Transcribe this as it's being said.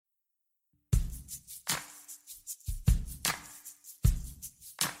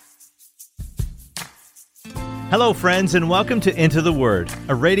Hello, friends, and welcome to Into the Word,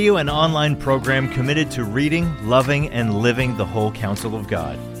 a radio and online program committed to reading, loving, and living the whole counsel of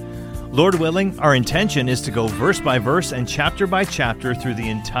God. Lord willing, our intention is to go verse by verse and chapter by chapter through the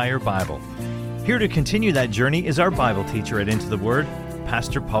entire Bible. Here to continue that journey is our Bible teacher at Into the Word,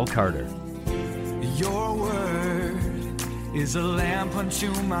 Pastor Paul Carter. Your word is a lamp unto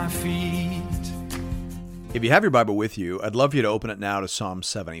my feet. If you have your Bible with you, I'd love you to open it now to Psalm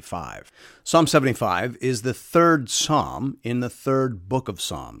 75. Psalm 75 is the third psalm in the third book of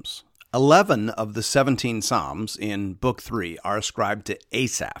Psalms. 11 of the 17 psalms in Book 3 are ascribed to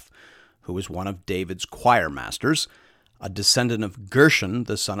Asaph, who was one of David's choir masters, a descendant of Gershon,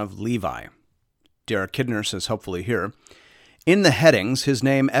 the son of Levi. Derek Kidner says helpfully here, in the headings, his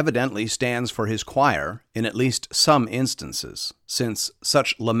name evidently stands for his choir in at least some instances, since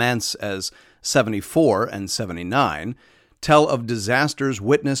such laments as 74 and 79 tell of disasters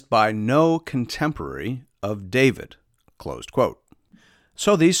witnessed by no contemporary of David. Closed quote.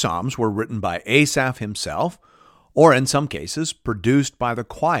 So these psalms were written by Asaph himself, or in some cases produced by the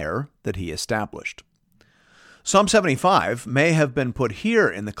choir that he established. Psalm 75 may have been put here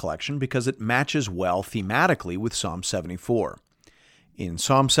in the collection because it matches well thematically with Psalm 74. In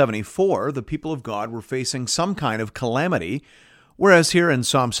Psalm 74, the people of God were facing some kind of calamity, whereas here in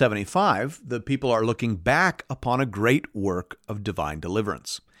Psalm 75, the people are looking back upon a great work of divine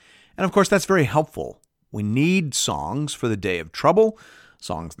deliverance. And of course, that's very helpful. We need songs for the day of trouble,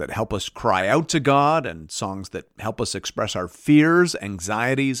 songs that help us cry out to God, and songs that help us express our fears,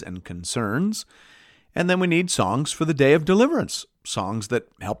 anxieties, and concerns. And then we need songs for the day of deliverance, songs that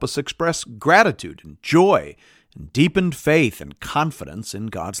help us express gratitude and joy and deepened faith and confidence in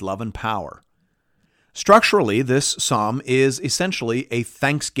God's love and power. Structurally, this psalm is essentially a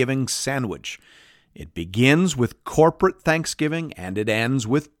thanksgiving sandwich. It begins with corporate thanksgiving and it ends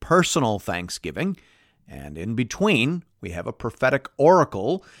with personal thanksgiving. And in between, we have a prophetic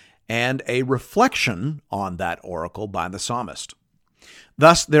oracle and a reflection on that oracle by the psalmist.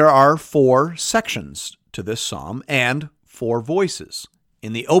 Thus, there are 4 sections to this psalm and 4 voices.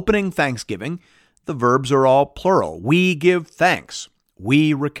 In the opening thanksgiving, the verbs are all plural. We give thanks.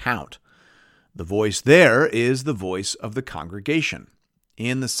 We recount. The voice there is the voice of the congregation.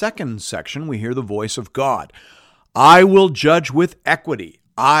 In the second section, we hear the voice of God. I will judge with equity.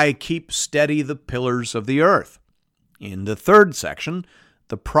 I keep steady the pillars of the earth. In the third section,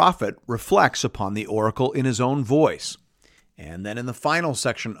 the prophet reflects upon the oracle in his own voice. And then in the final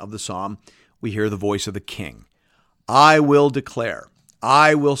section of the psalm, we hear the voice of the king. I will declare,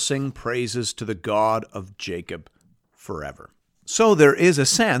 I will sing praises to the God of Jacob forever. So there is a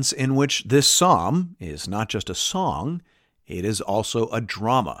sense in which this psalm is not just a song, it is also a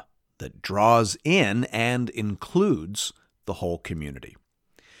drama that draws in and includes the whole community.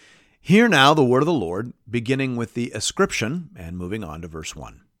 Hear now the word of the Lord, beginning with the ascription and moving on to verse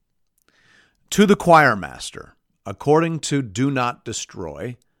 1. To the choir master, according to Do Not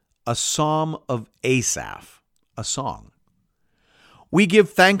Destroy, a psalm of Asaph, a song. We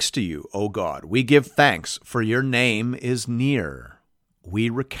give thanks to you, O God. We give thanks, for your name is near. We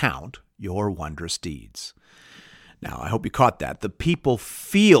recount your wondrous deeds. Now, I hope you caught that. The people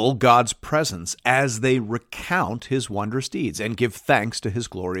feel God's presence as they recount his wondrous deeds and give thanks to his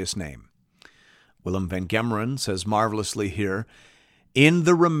glorious name. Willem van Gemeren says marvelously here, in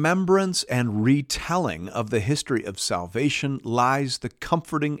the remembrance and retelling of the history of salvation lies the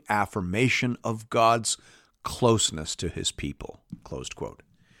comforting affirmation of God's closeness to his people. Closed quote.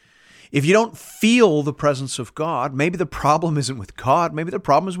 If you don't feel the presence of God, maybe the problem isn't with God, maybe the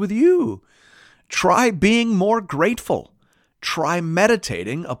problem is with you. Try being more grateful. Try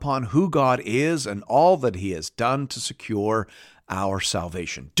meditating upon who God is and all that he has done to secure our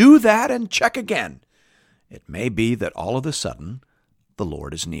salvation. Do that and check again. It may be that all of a sudden, the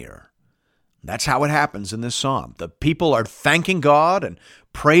Lord is near. That's how it happens in this psalm. The people are thanking God and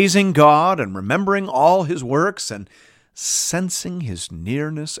praising God and remembering all his works and sensing his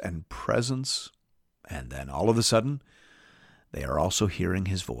nearness and presence. And then all of a sudden, they are also hearing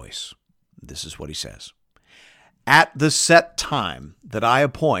his voice. This is what he says. At the set time that I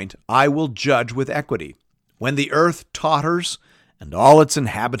appoint, I will judge with equity. When the earth totters and all its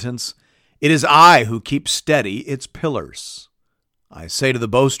inhabitants, it is I who keep steady its pillars. I say to the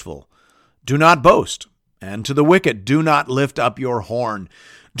boastful, do not boast, and to the wicked, do not lift up your horn.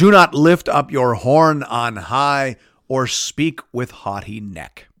 Do not lift up your horn on high, or speak with haughty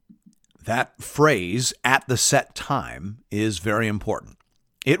neck. That phrase, at the set time, is very important.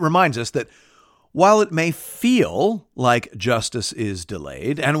 It reminds us that while it may feel like justice is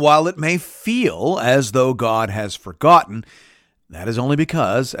delayed, and while it may feel as though God has forgotten, That is only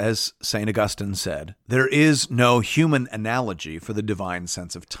because, as St. Augustine said, there is no human analogy for the divine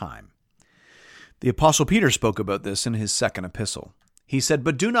sense of time. The Apostle Peter spoke about this in his second epistle. He said,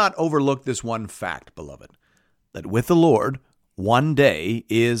 "But do not overlook this one fact, beloved, that with the Lord, one day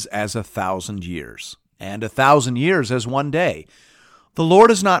is as 1,000 years, and 1,000 years as one day. The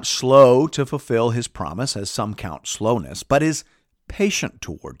Lord is not slow to fulfill his promise, as some count slowness, but is patient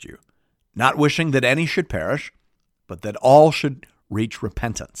toward you, not wishing that any should perish, but that all should reach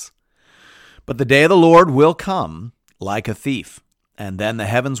repentance. But the day of the Lord will come like a thief, and then the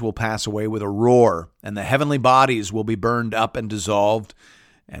heavens will pass away with a roar, and the heavenly bodies will be burned up and dissolved,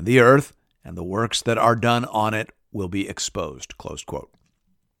 and the earth and the works that are done on it will be exposed." Close quote.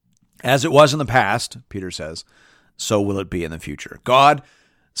 As it was in the past, Peter says, so will it be in the future. God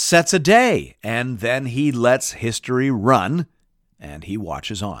sets a day, and then he lets history run, and he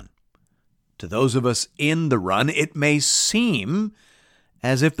watches on. To those of us in the run, it may seem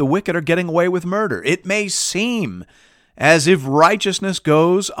as if the wicked are getting away with murder. It may seem as if righteousness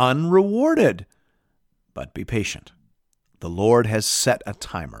goes unrewarded. But be patient. The Lord has set a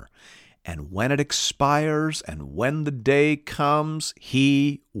timer, and when it expires and when the day comes,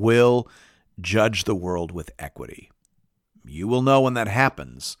 he will judge the world with equity. You will know when that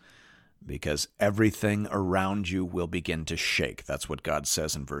happens, because everything around you will begin to shake. That's what God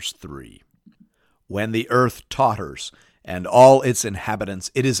says in verse 3. When the earth totters and all its inhabitants,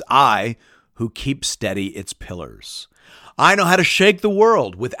 it is I who keep steady its pillars. I know how to shake the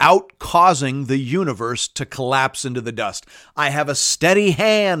world without causing the universe to collapse into the dust. I have a steady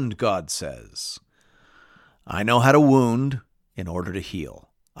hand, God says. I know how to wound in order to heal.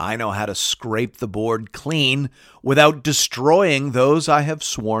 I know how to scrape the board clean without destroying those I have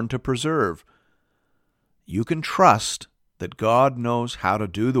sworn to preserve. You can trust that God knows how to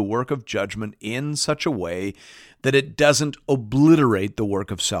do the work of judgment in such a way that it doesn't obliterate the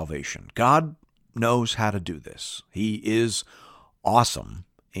work of salvation. God knows how to do this. He is awesome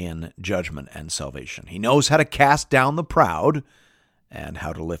in judgment and salvation. He knows how to cast down the proud and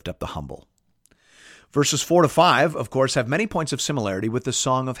how to lift up the humble. Verses 4 to 5, of course, have many points of similarity with the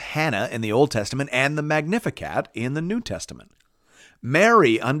Song of Hannah in the Old Testament and the Magnificat in the New Testament.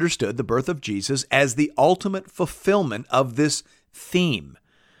 Mary understood the birth of Jesus as the ultimate fulfillment of this theme.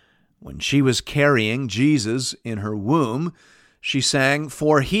 When she was carrying Jesus in her womb, she sang,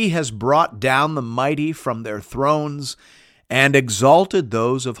 "For he has brought down the mighty from their thrones and exalted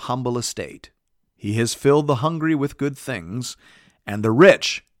those of humble estate. He has filled the hungry with good things, and the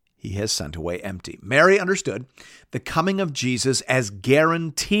rich he has sent away empty." Mary understood the coming of Jesus as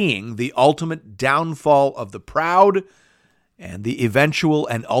guaranteeing the ultimate downfall of the proud and the eventual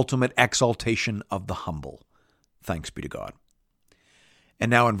and ultimate exaltation of the humble. Thanks be to God. And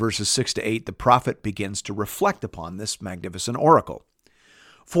now in verses 6 to 8, the prophet begins to reflect upon this magnificent oracle.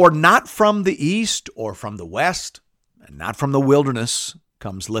 "For not from the east or from the west, and not from the wilderness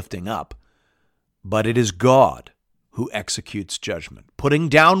comes lifting up, but it is God who executes judgment, putting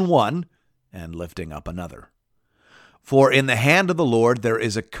down one and lifting up another. For in the hand of the Lord there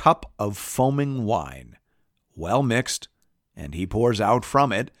is a cup of foaming wine, well mixed, and he pours out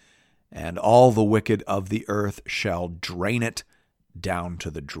from it, and all the wicked of the earth shall drain it down to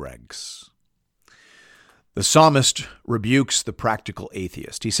the dregs." The psalmist rebukes the practical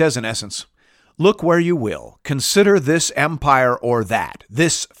atheist. He says, in essence, look where you will. Consider this empire or that,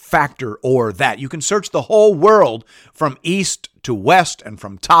 this factor or that. You can search the whole world from east to west and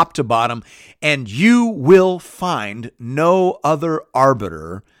from top to bottom, and you will find no other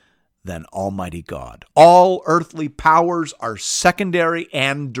arbiter than Almighty God. All earthly powers are secondary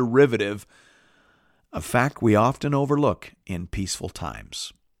and derivative, a fact we often overlook in peaceful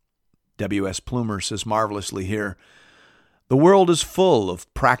times. W.S. Plumer says marvelously here, "The world is full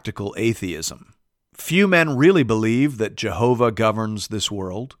of practical atheism. Few men really believe that Jehovah governs this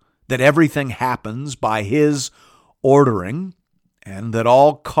world, that everything happens by his ordering, and that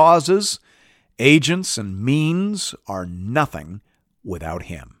all causes, agents, and means are nothing without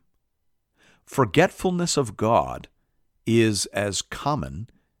him. Forgetfulness of God is as common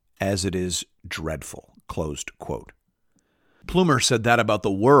as it is dreadful." Closed quote. Plumer said that about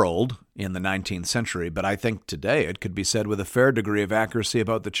the world in the 19th century, but I think today it could be said with a fair degree of accuracy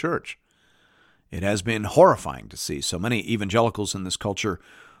about the church. It has been horrifying to see so many evangelicals in this culture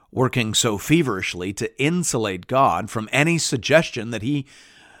working so feverishly to insulate God from any suggestion that he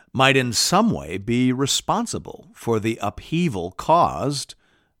might in some way be responsible for the upheaval caused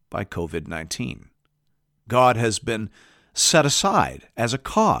by COVID-19. God has been set aside as a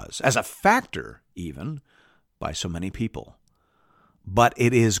cause, as a factor even, by so many people. But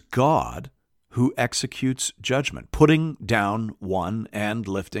it is God who executes judgment, putting down one and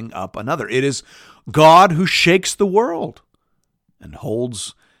lifting up another. It is God who shakes the world and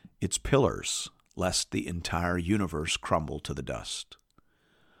holds its pillars, lest the entire universe crumble to the dust.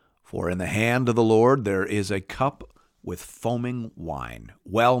 For in the hand of the Lord there is a cup with foaming wine,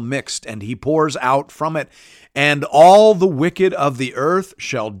 well mixed, and he pours out from it, and all the wicked of the earth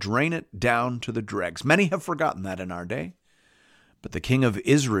shall drain it down to the dregs. Many have forgotten that in our day, but the king of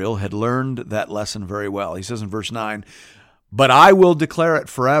Israel had learned that lesson very well. He says in verse 9, "But I will declare it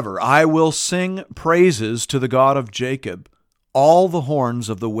forever. I will sing praises to the God of Jacob. All the horns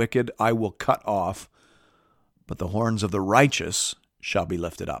of the wicked I will cut off, but the horns of the righteous shall be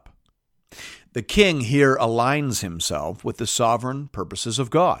lifted up." The king here aligns himself with the sovereign purposes of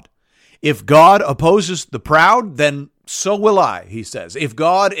God. If God opposes the proud, then so will I, he says. If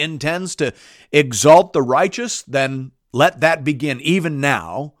God intends to exalt the righteous, then let that begin even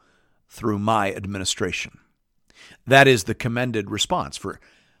now through my administration. That is the commended response for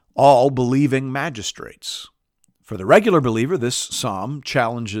all believing magistrates. For the regular believer, this psalm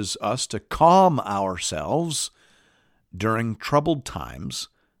challenges us to calm ourselves during troubled times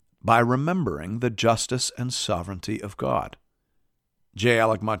by remembering the justice and sovereignty of God. J.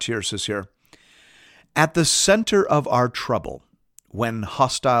 Alec Mottier says here, "At the center of our trouble, when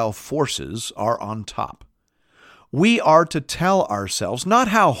hostile forces are on top, we are to tell ourselves not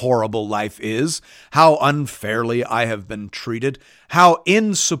how horrible life is, how unfairly I have been treated, how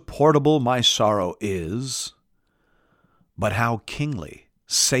insupportable my sorrow is, but how kingly,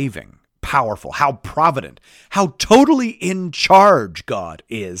 saving, powerful, how provident, how totally in charge God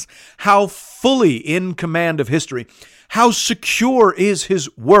is, how fully in command of history, how secure is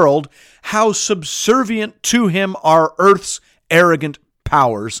his world, how subservient to him are earth's arrogant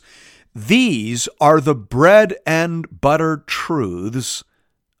powers. These are the bread and butter truths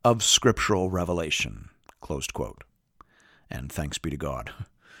of scriptural revelation." Closed quote. And thanks be to God.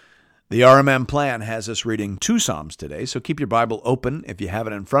 The RMM plan has us reading 2 Psalms today, so keep your Bible open if you have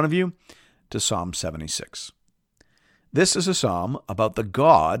it in front of you to Psalm 76. This is a psalm about the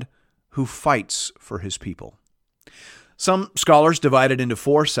God who fights for his people. Some scholars divide it into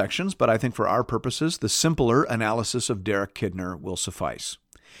 4 sections, but I think for our purposes, the simpler analysis of Derek Kidner will suffice.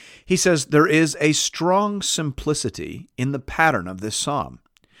 He says there is a strong simplicity in the pattern of this psalm,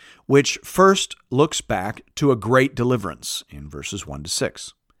 which first looks back to a great deliverance in verses 1 to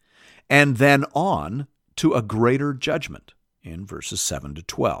 6, and then on to a greater judgment in verses 7 to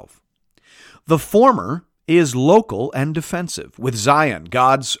 12. The former is local and defensive, with Zion,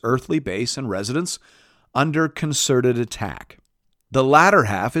 God's earthly base and residence, under concerted attack. The latter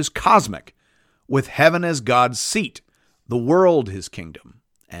half is cosmic, with heaven as God's seat, the world his kingdom,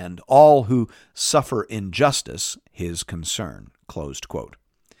 and all who suffer injustice his concern. Closed quote.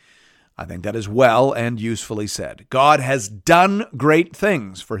 I think that is well and usefully said. God has done great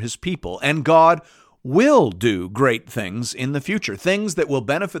things for his people, and God will do great things in the future, things that will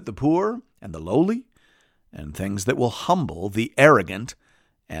benefit the poor and the lowly, and things that will humble the arrogant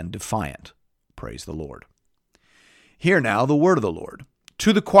and defiant. Praise the Lord. Hear now the word of the Lord.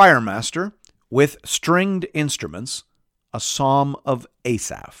 To the choir master, with stringed instruments, a psalm of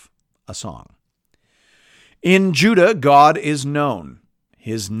Asaph, a song. In Judah, God is known.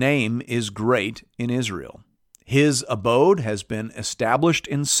 His name is great in Israel. His abode has been established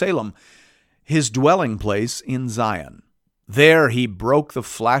in Salem, his dwelling place in Zion. There he broke the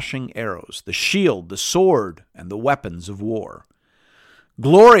flashing arrows, the shield, the sword, and the weapons of war.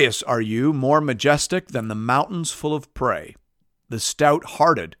 Glorious are you, more majestic than the mountains full of prey. The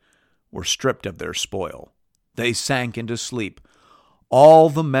stout-hearted were stripped of their spoil. They sank into sleep. All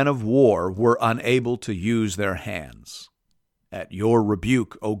the men of war were unable to use their hands. At your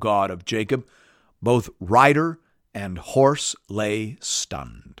rebuke, O God of Jacob, both rider and horse lay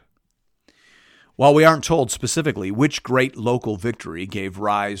stunned. While we aren't told specifically which great local victory gave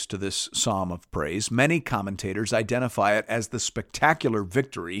rise to this psalm of praise, many commentators identify it as the spectacular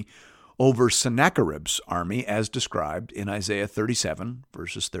victory over Sennacherib's army as described in Isaiah 37,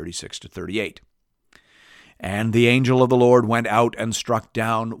 verses 36 to 38. And the angel of the Lord went out and struck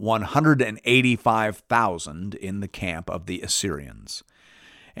down 185,000 in the camp of the Assyrians.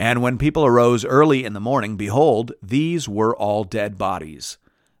 And when people arose early in the morning, behold, these were all dead bodies.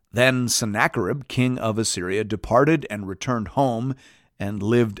 Then Sennacherib, king of Assyria, departed and returned home and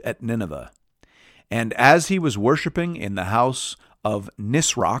lived at Nineveh. And as he was worshiping in the house of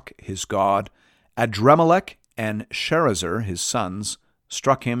Nisroch, his god, Adremelech and Sharezer, his sons,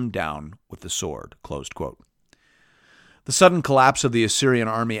 struck him down with the sword. Closed quote. The sudden collapse of the Assyrian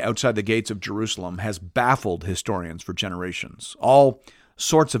army outside the gates of Jerusalem has baffled historians for generations. All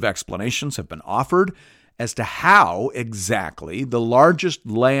sorts of explanations have been offered as to how exactly the largest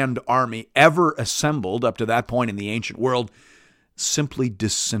land army ever assembled up to that point in the ancient world simply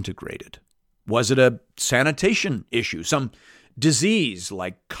disintegrated. Was it a sanitation issue, some disease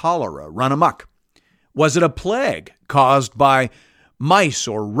like cholera run amok? Was it a plague caused by mice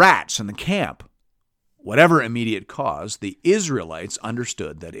or rats in the camp? Whatever immediate cause, the Israelites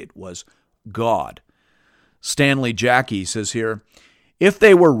understood that it was God. Stanley Jackie says here, if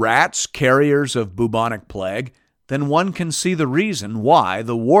they were rats carriers of bubonic plague, then one can see the reason why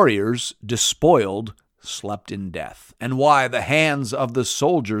the warriors despoiled slept in death, and why the hands of the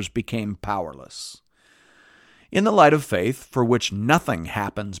soldiers became powerless. In the light of faith, for which nothing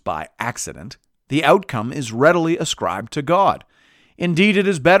happens by accident, the outcome is readily ascribed to God. Indeed, it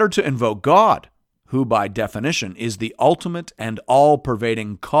is better to invoke God, who by definition is the ultimate and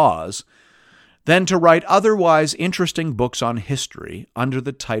all-pervading cause, than to write otherwise interesting books on history under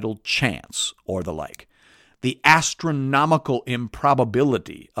the title Chance or the like. The astronomical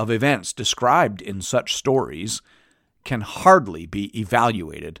improbability of events described in such stories can hardly be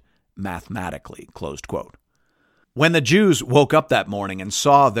evaluated mathematically." Closed quote. When the Jews woke up that morning and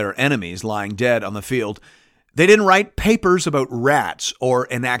saw their enemies lying dead on the field, they didn't write papers about rats or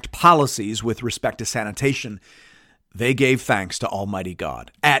enact policies with respect to sanitation. They gave thanks to Almighty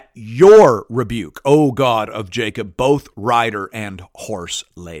God. "At your rebuke, O God of Jacob, both rider and horse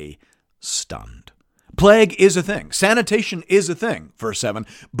lay stunned." Plague is a thing. Sanitation is a thing, verse 7.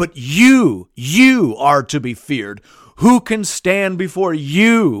 But you are to be feared. Who can stand before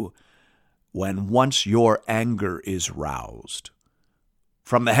you when once your anger is roused?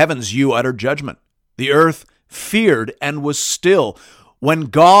 From the heavens you uttered judgment. The earth feared and was still. When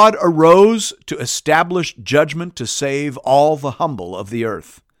God arose to establish judgment to save all the humble of the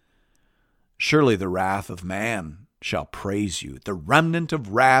earth. Surely the wrath of man shall praise you. The remnant of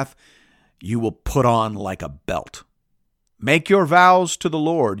wrath you will put on like a belt. Make your vows to the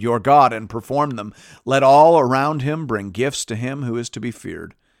Lord your God and perform them. Let all around him bring gifts to him who is to be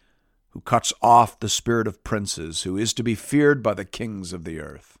feared, who cuts off the spirit of princes, who is to be feared by the kings of the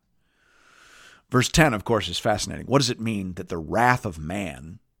earth. Verse 10, of course, is fascinating. What does it mean that the wrath of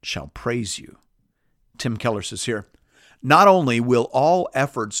man shall praise you? Tim Keller says here, not only will all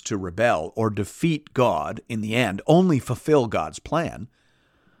efforts to rebel or defeat God in the end only fulfill God's plan,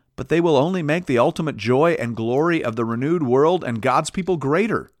 but they will only make the ultimate joy and glory of the renewed world and God's people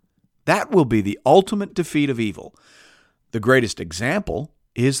greater. That will be the ultimate defeat of evil. The greatest example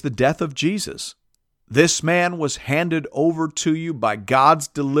is the death of Jesus. This man was handed over to you by God's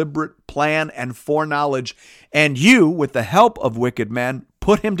deliberate plan and foreknowledge, and you, with the help of wicked men,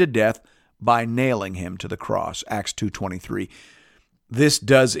 put him to death by nailing him to the cross. Acts 2:23. This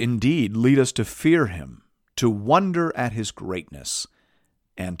does indeed lead us to fear him, to wonder at his greatness,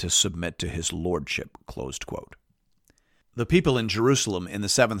 and to submit to his lordship. Closed quote. The people in Jerusalem in the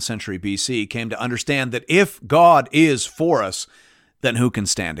 7th century BC came to understand that if God is for us, then who can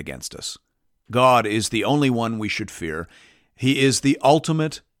stand against us? God is the only one we should fear. He is the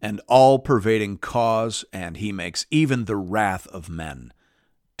ultimate and all-pervading cause, and he makes even the wrath of men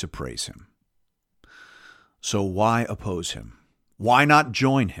to praise him. So why oppose him? Why not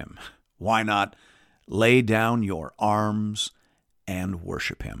join him? Why not lay down your arms and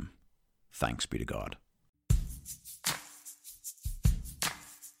worship him? Thanks be to God.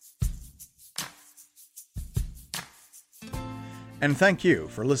 And thank you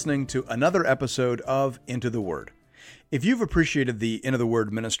for listening to another episode of Into the Word. If you've appreciated the Into the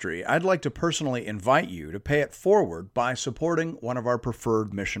Word ministry, I'd like to personally invite you to pay it forward by supporting one of our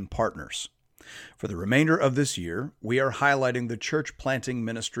preferred mission partners. For the remainder of this year, we are highlighting the church planting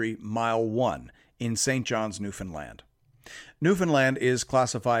ministry Mile 1 in St. John's, Newfoundland. Newfoundland is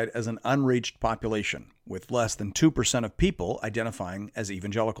classified as an unreached population, with less than 2% of people identifying as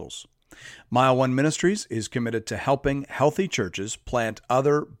evangelicals. Mile 1 Ministries is committed to helping healthy churches plant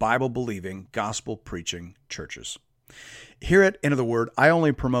other Bible-believing, gospel-preaching churches. Here at Into the Word, I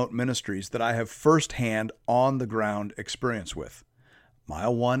only promote ministries that I have firsthand, on-the-ground experience with.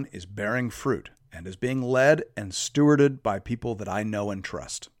 Mile 1 is bearing fruit and is being led and stewarded by people that I know and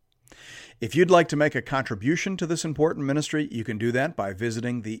trust. If you'd like to make a contribution to this important ministry, you can do that by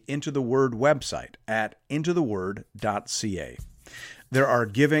visiting the Into the Word website at intotheword.ca. There are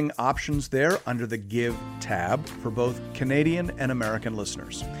giving options there under the Give tab for both Canadian and American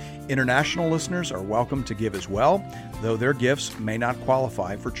listeners. International listeners are welcome to give as well, though their gifts may not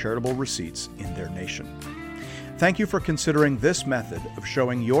qualify for charitable receipts in their nation. Thank you for considering this method of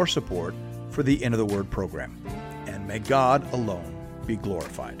showing your support for the Into the Word program. And may God alone be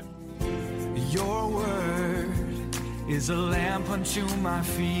glorified. Your word is a lamp unto my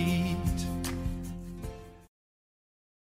feet